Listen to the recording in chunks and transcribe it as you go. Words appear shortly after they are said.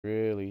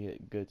Really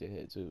good to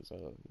hit too,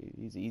 so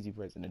he's an easy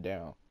person to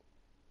down.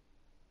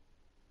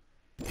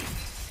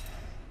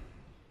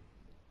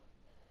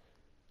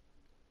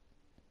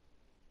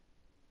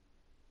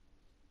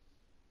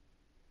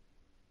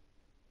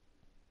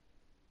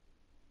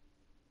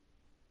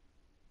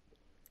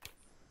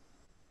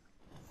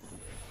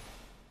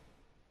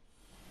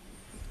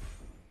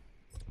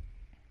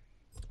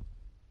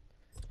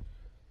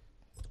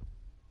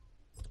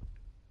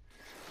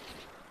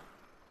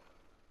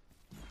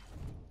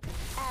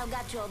 I've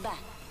got your back.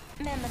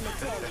 Remember me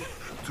tell you.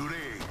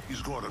 Today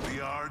is gonna be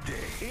our day.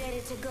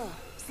 Ready to go.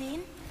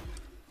 Seen?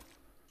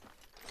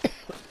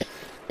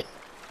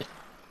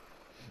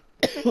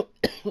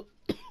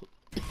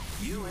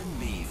 You and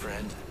me,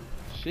 friend.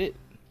 Shit.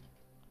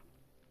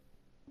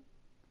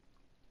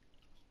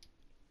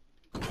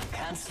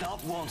 Can't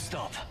stop, won't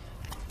stop.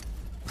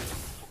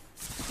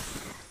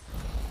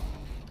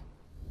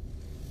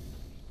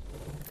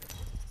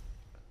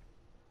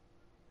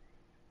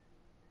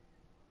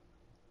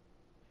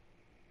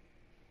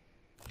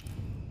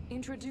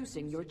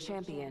 Introducing your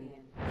champion.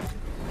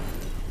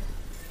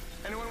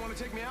 Anyone want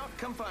to take me out?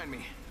 Come find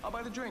me. I'll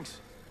buy the drinks.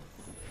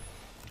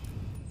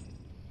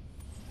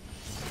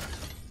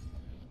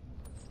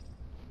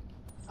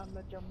 I'm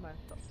not your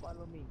master,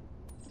 follow me.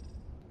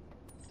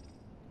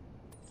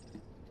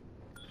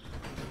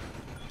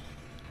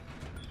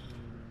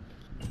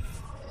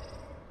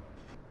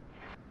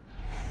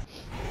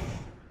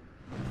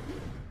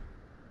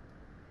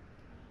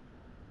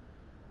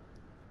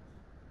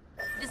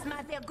 This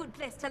might be a good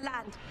place to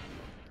land.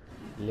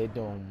 Le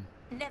Dome.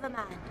 Never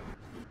mind.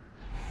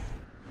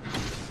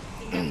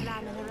 Fingers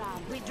landing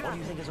around. We What drop. do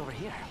you think is over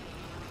here?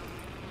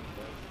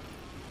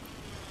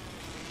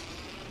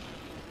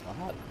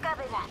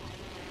 Copy that.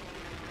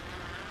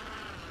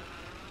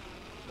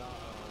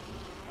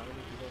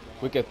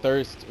 We could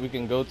thirst. We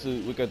can go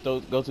to. We could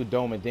go to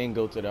Dome and then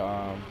go to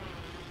the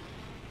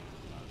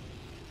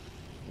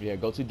Yeah,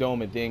 go to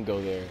Dome and then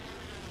go there.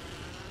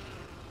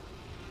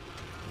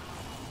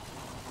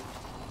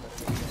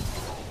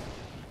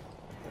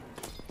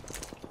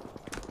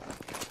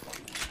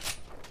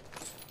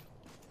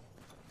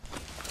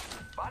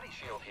 Body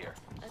shield here.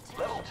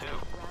 Level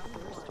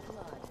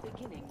 2.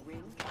 Beginning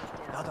ring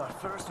countdown. Got our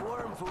first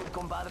worm food,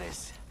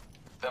 compadres.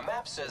 The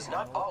map says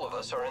not all of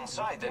us are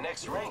inside the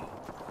next ring.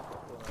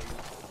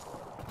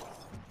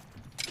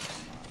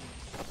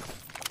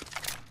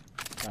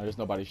 Nah, there's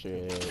nobody sure.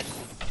 Here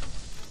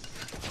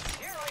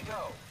I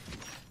go.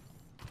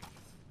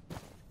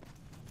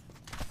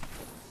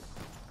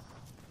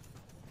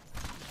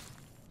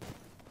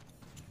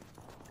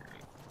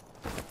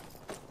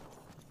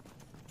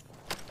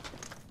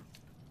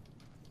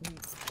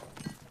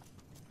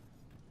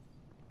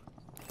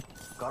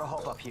 Gotta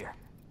hop up here.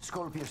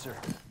 Skull piercer.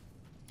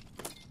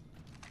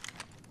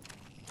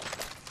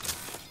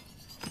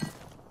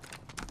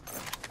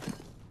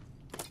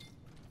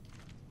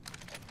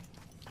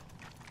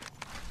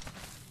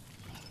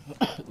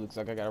 Looks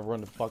like I gotta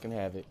run the fucking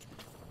havoc.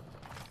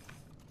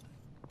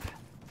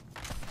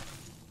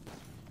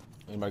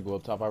 Anybody go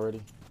up top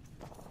already?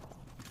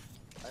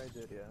 I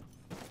did, yeah.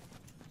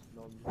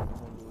 No, no,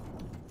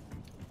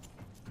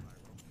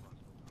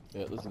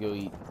 Yeah, let's go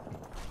eat.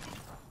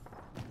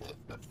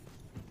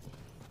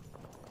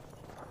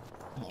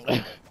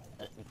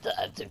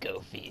 Time to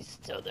go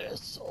feast to their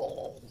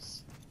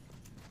souls.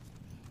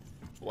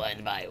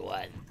 One by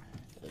one,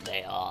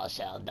 they all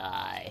shall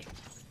die.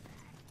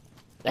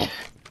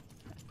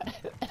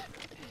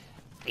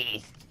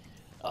 Feast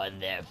on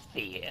their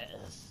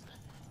fears.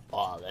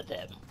 All of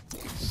them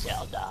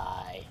shall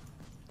die.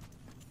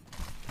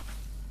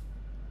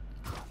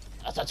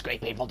 A such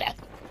great painful death.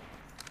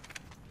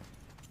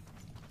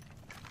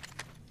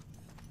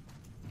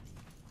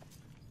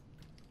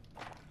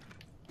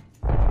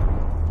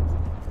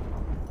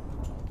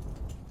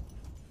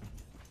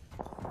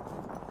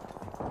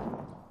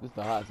 This is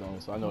the hot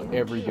zone, so I know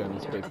every gun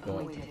is picked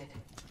up.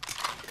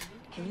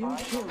 New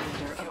kill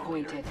leader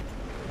appointed.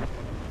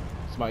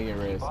 Somebody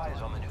getting rest.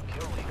 Eyes on the new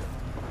kill leader.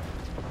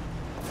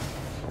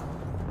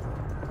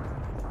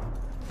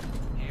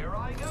 Here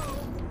I go.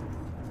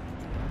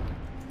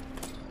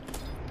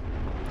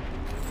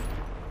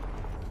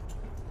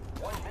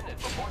 One minute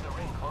before the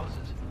ring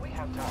closes. We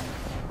have time.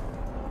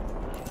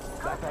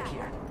 Backpack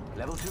here.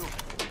 Level 2.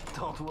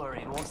 Don't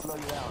worry, it won't slow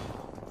you down.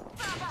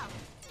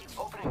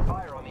 Opening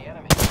fire on the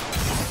enemy.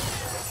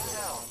 Taken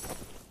down.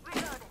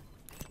 Reloading.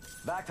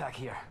 Backpack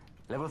here.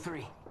 Level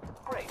 3.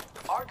 Great.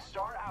 Arc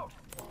Star out.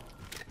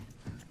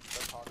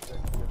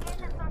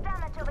 Getting some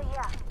damage over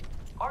here.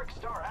 Arc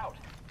Star out.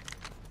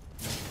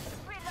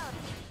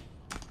 Reloading.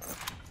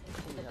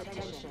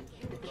 Attention.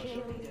 The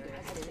kill leader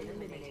has been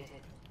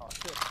eliminated.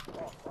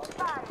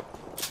 Fire.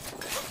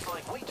 Looks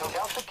like we took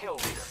out the kill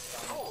leader.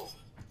 Cool.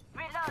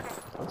 Reloading.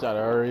 I'm trying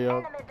to hurry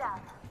up. Enemy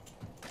down.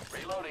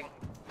 Reloading.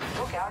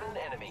 Took out an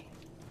enemy.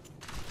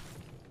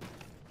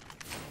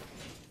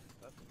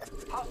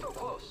 Hostile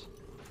close.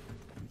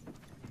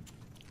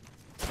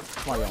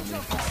 Come on,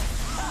 y'all,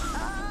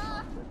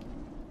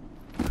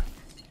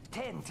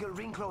 10 till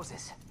ring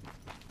closes.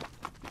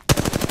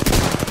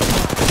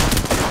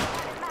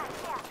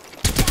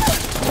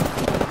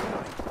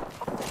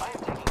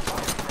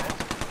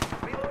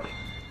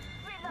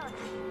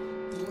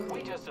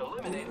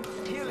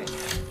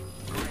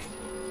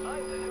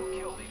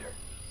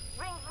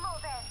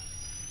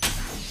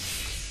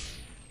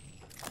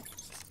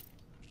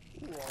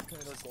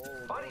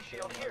 Body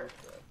shield here.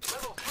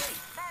 Level 3.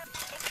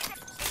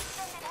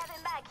 Extended heavy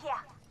mag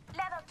here.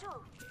 Level 2.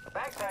 A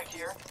backpack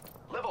here.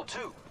 Level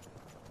 2.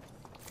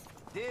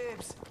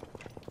 Dibs.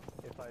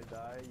 If I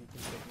die, you can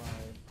take my...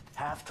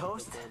 Half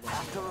toast,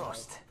 half the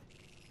roast.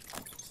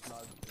 It's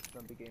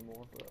not the game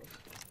over for us.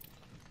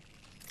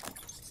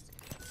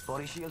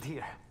 Body shield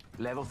here.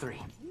 Level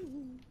 3.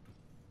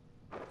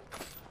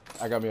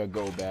 I got me a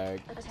gold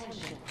bag.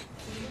 Attention.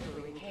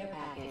 Delivering care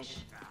package.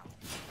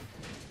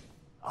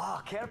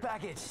 Ah, care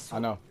package. I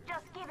know.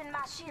 Just giving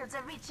my shields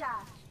a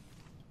recharge.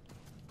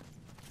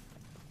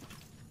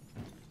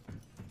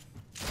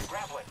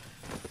 Grappling.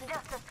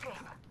 Just a scrape.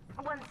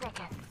 1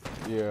 second.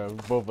 Yeah,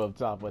 both up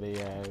top of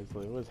their ass.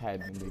 Like, what's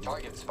happening, nigga?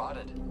 Target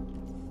spotted.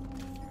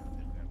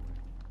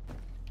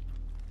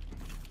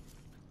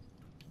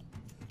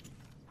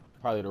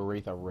 Probably the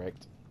Wraith are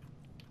wrecked.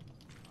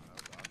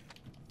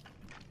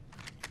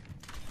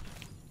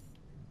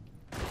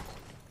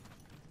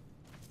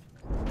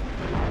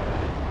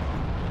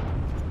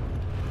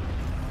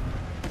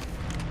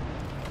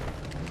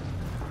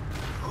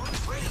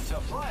 Who's ready to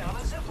fly on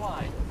a zip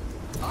line?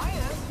 I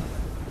am.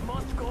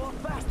 Must go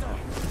faster.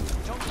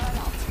 Jump that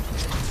out.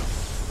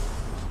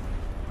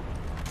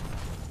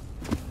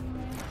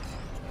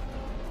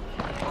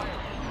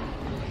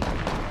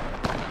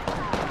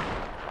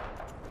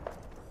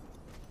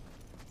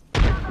 The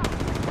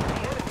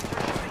enemies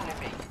are shooting at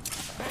me.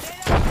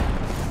 Grenade out.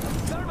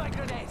 Thermite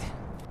grenade.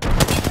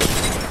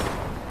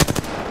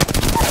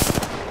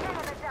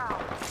 Enemy down.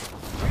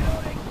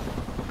 Reloading.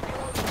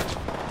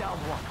 Down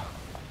one.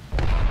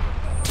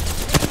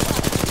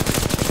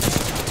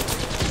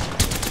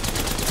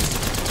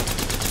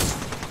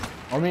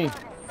 On me.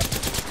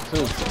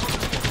 Two.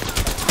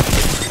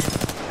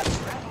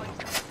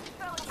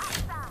 Throwing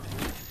hostile.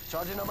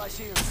 Charging on my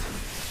shields.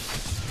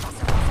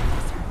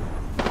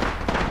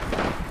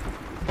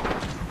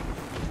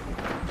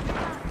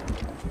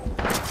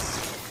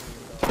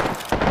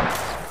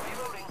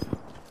 Reloading.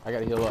 I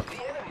gotta heal up. The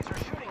enemies are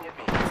shooting at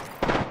me.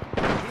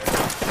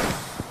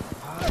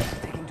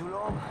 Taking too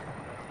long.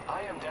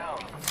 I am down.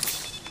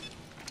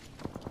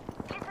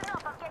 Listen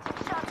up, I'm getting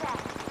shot at.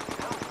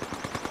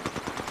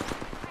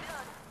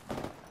 Reload.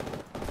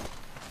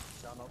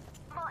 Down up.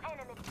 More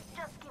enemies.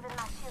 Just giving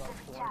my shields a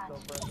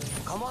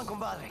recharge. Come on,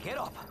 compadre. Get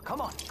up.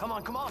 Come on, come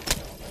on, come on.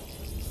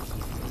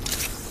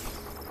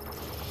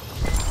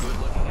 Good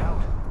looking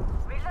out.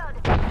 Reload.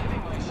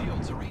 Giving my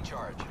shields a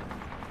recharge.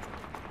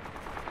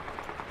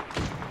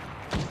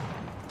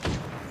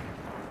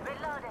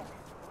 Reloaded.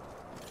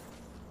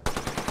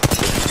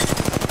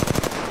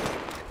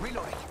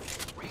 Reloading.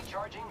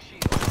 Recharging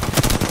shield.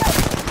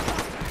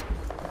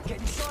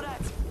 Getting shot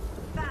at.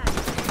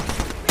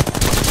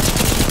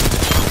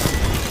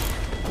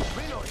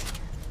 Reloading.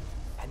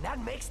 And that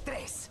makes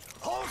tres.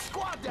 Whole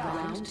squad down.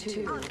 Round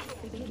 2.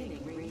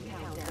 Beginning ring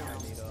countdown.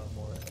 Need a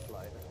more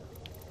slider.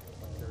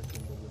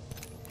 13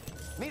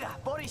 bullets. Mira,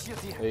 body shield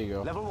here. There you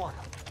go. Level 1.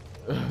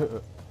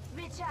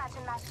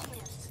 Recharging my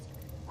shields.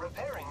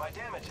 Repairing my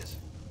damages.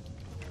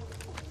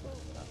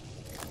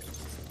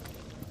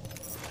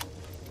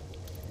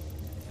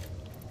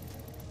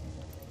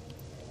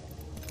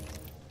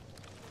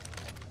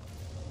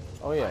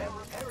 Oh I yeah. am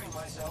repairing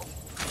myself.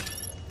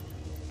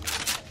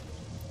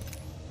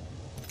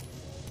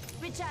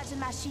 Recharging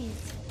my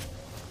shields.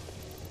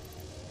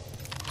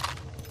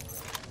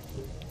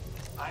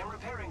 I am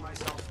repairing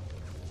myself.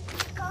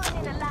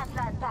 Calling in a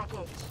lifeline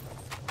package.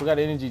 We got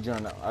an energy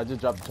journal. I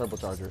just dropped the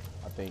turbocharger,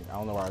 I think. I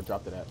don't know where I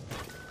dropped it at.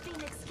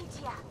 Phoenix kit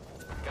here.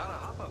 Gotta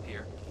hop up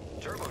here.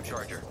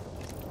 Turbocharger.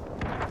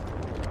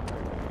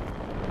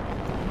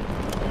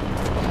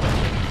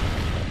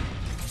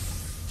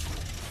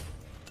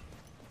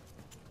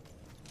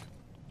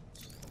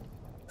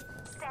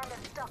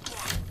 Standard stock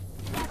here.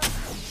 Level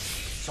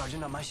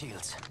Charging on my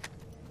shields.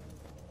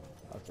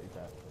 I'll take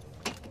that.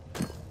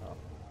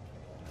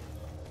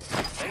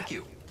 Thank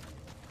you.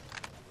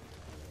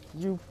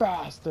 You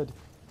bastard!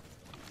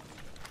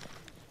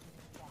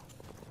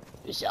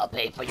 You shall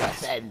pay for your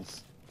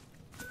sins.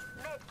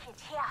 med kit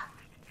here.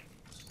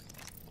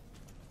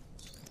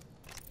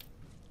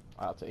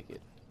 I'll take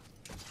it.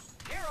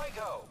 Here I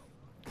go.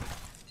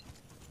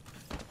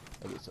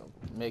 I get some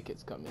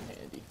medkits come in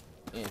handy.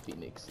 And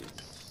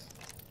Phoenixes.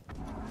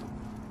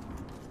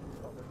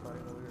 Oh, they're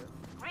fighting over here.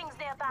 Rings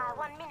nearby.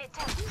 1 minute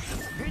 10.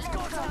 Here's Let's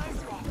go go time.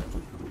 this way.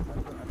 I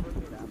put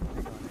me in ammo.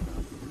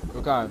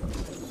 What kind?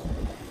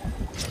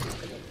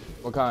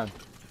 What kind?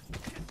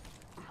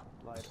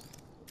 Light.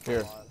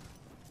 Here.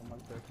 I'm on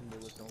 13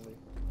 bullets only.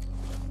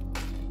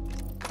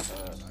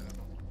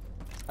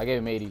 I gave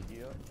him 80.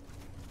 Yep.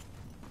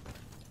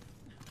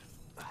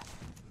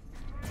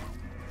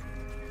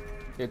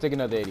 Here, take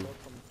another 80.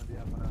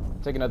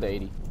 Take another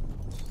 80.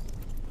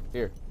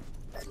 Here.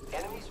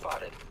 Enemy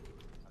spotted.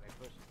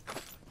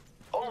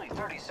 Only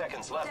 30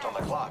 seconds left on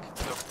the clock.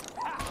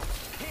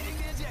 Hitting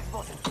the eject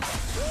button.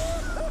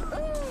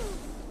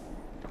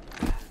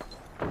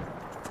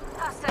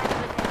 Hostile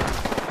with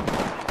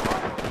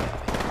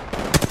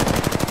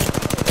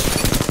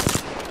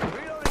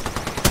Reloading.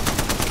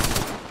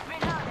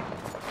 Reloading.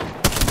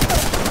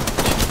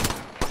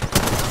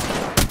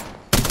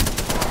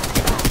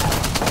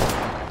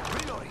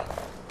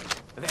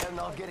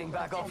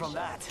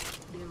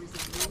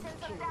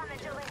 some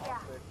damage over here.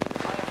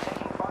 I am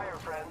taking fire,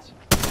 friends.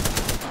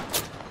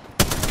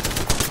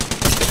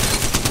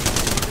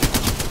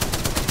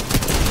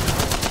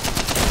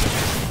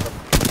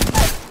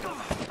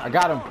 I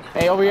got him.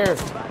 Hey, over here.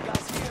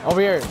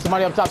 Over here.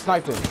 Somebody up top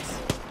sniping.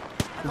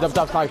 He's up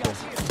top sniping.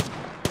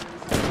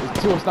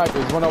 There's two snipers.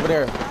 There's one over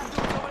there.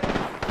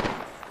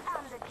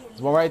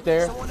 There's one right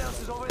there.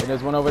 And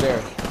there's one over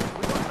there.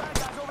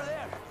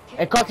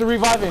 And Carter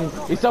reviving.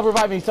 He's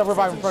self-reviving. He's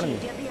self-reviving in front of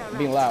me. I'm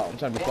being loud. I'm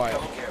trying to be quiet.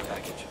 Care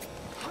package.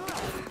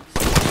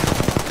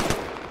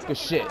 Good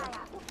shit.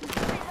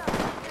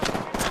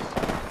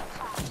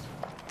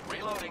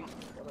 Reloading.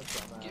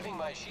 Giving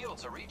my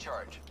shields a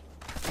recharge.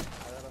 I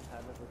let him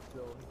have it, but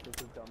still, he took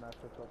his dumbass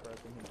for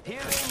self-resing himself.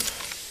 Healing!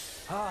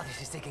 Ah,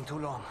 this is taking too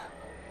long.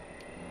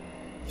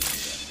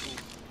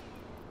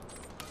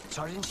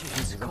 Charging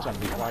shields. I'm trying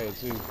to be quiet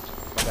too.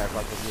 My bad,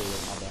 Carter.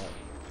 My bad.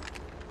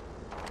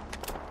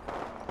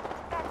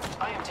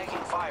 I am taking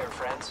fire,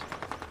 friends.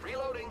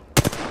 Reloading.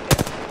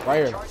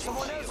 Right here. Charging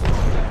shields.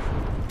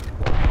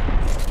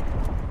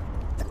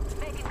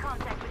 Making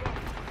contact with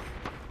enemy.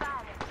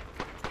 Fire.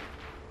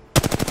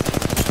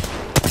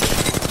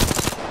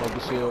 Broke the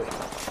shield.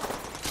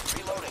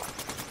 Reloading.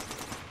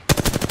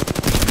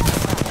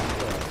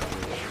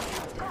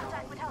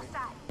 Contact with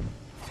hostile.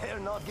 They're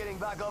not getting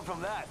back up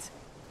from that.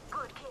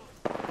 Good kid.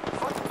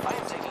 I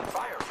am taking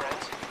fire,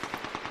 friends.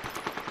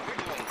 We're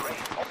doing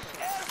great.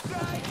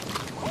 Airstrike!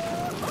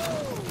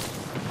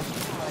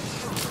 My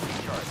shields are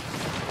recharged.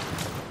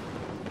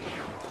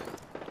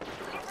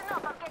 Listen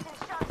up, I'm getting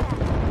shot at.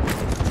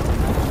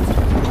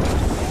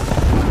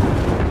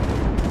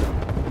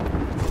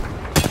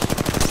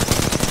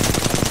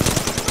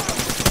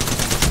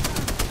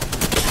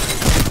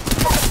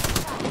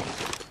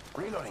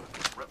 Reloading.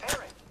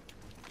 Repairing.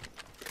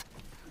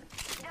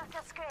 Just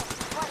a scratch.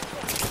 One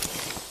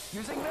hit.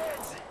 Using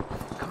meds.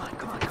 Come on,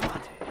 come on, come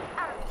on.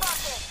 I'm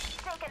spotted.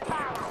 Taking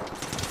fire.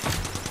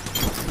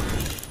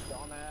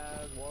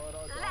 Dumbass, what a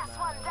Last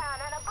one dumbass. down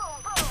and a boom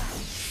boom.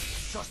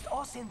 Just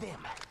us and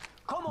them.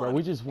 Come on. Bro,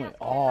 we just went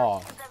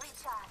off. The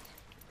recharge.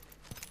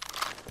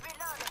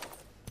 Reloading.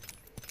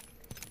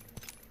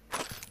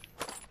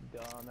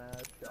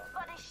 Dumbass, dumbass.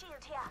 Body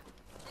shield here.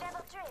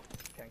 Level 3.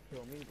 Can't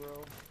kill me, bro.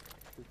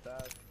 Too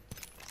fast.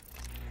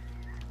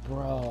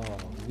 Bro,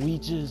 we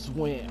just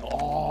went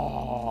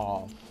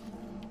off.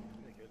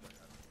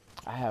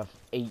 I have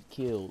 8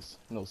 kills.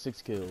 No,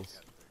 6 kills.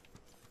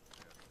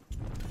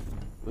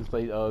 Let's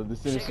play the Shake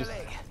Sinister. a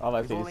leg. I was about to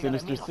We've say the only got a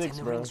Sinister minute 6, and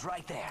the bro. ring's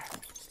right there.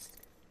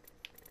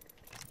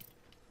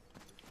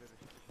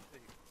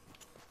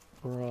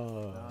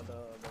 Bro. Nah,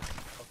 the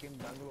fucking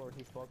Bangalore,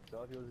 he fucked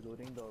up. He was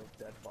looting the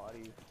dead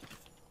bodies.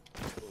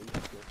 So he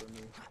just killed for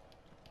me.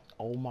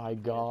 Oh my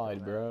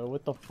god, bro.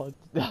 What the fuck?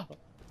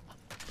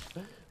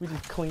 We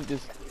just cleaned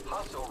this.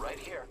 Hostile right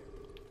here.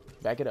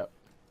 Back it up.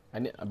 I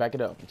back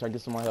it up. I'm trying to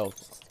get some more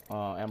health.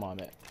 Ammo on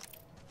that.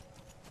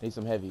 Need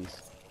some heavies.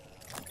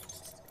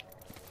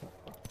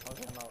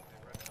 Okay, I'm out.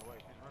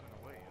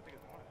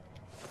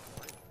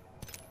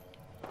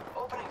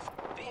 Opening.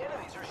 The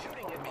enemies are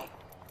shooting at me.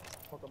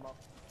 Fuck him up.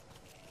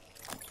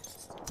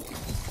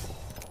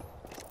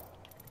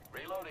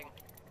 Reloading.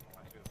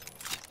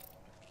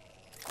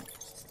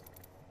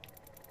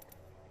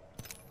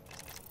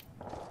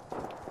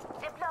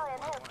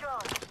 Deploying health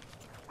drone.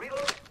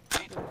 Reload.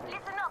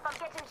 Listen up, I'm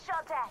getting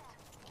shot at.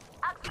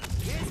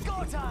 It's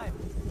go time.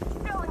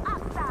 Throwing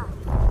Asta.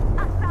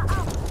 Asta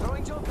out.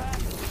 Throwing jump pad.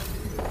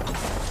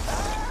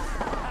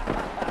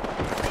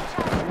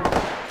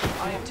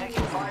 I am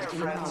taking fire, In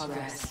friends.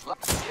 progress.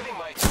 Giving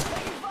my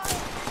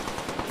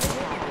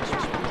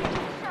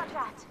Shot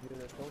at.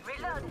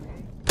 Reloading.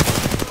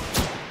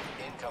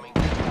 incoming.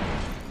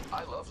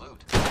 I love loot.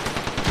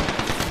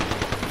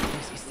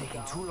 This is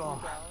taking too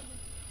long.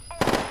 I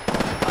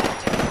am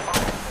taking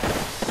fire,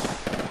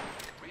 friends.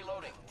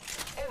 Reloading.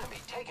 Enemy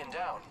taken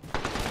down.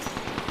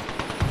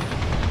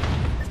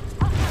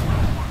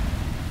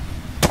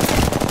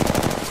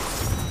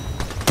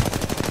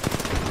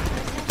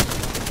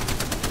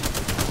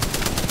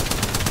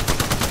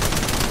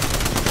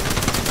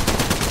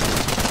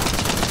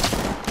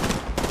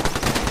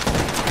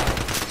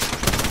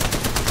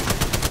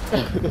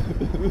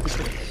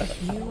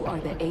 You are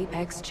the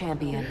Apex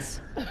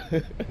champions.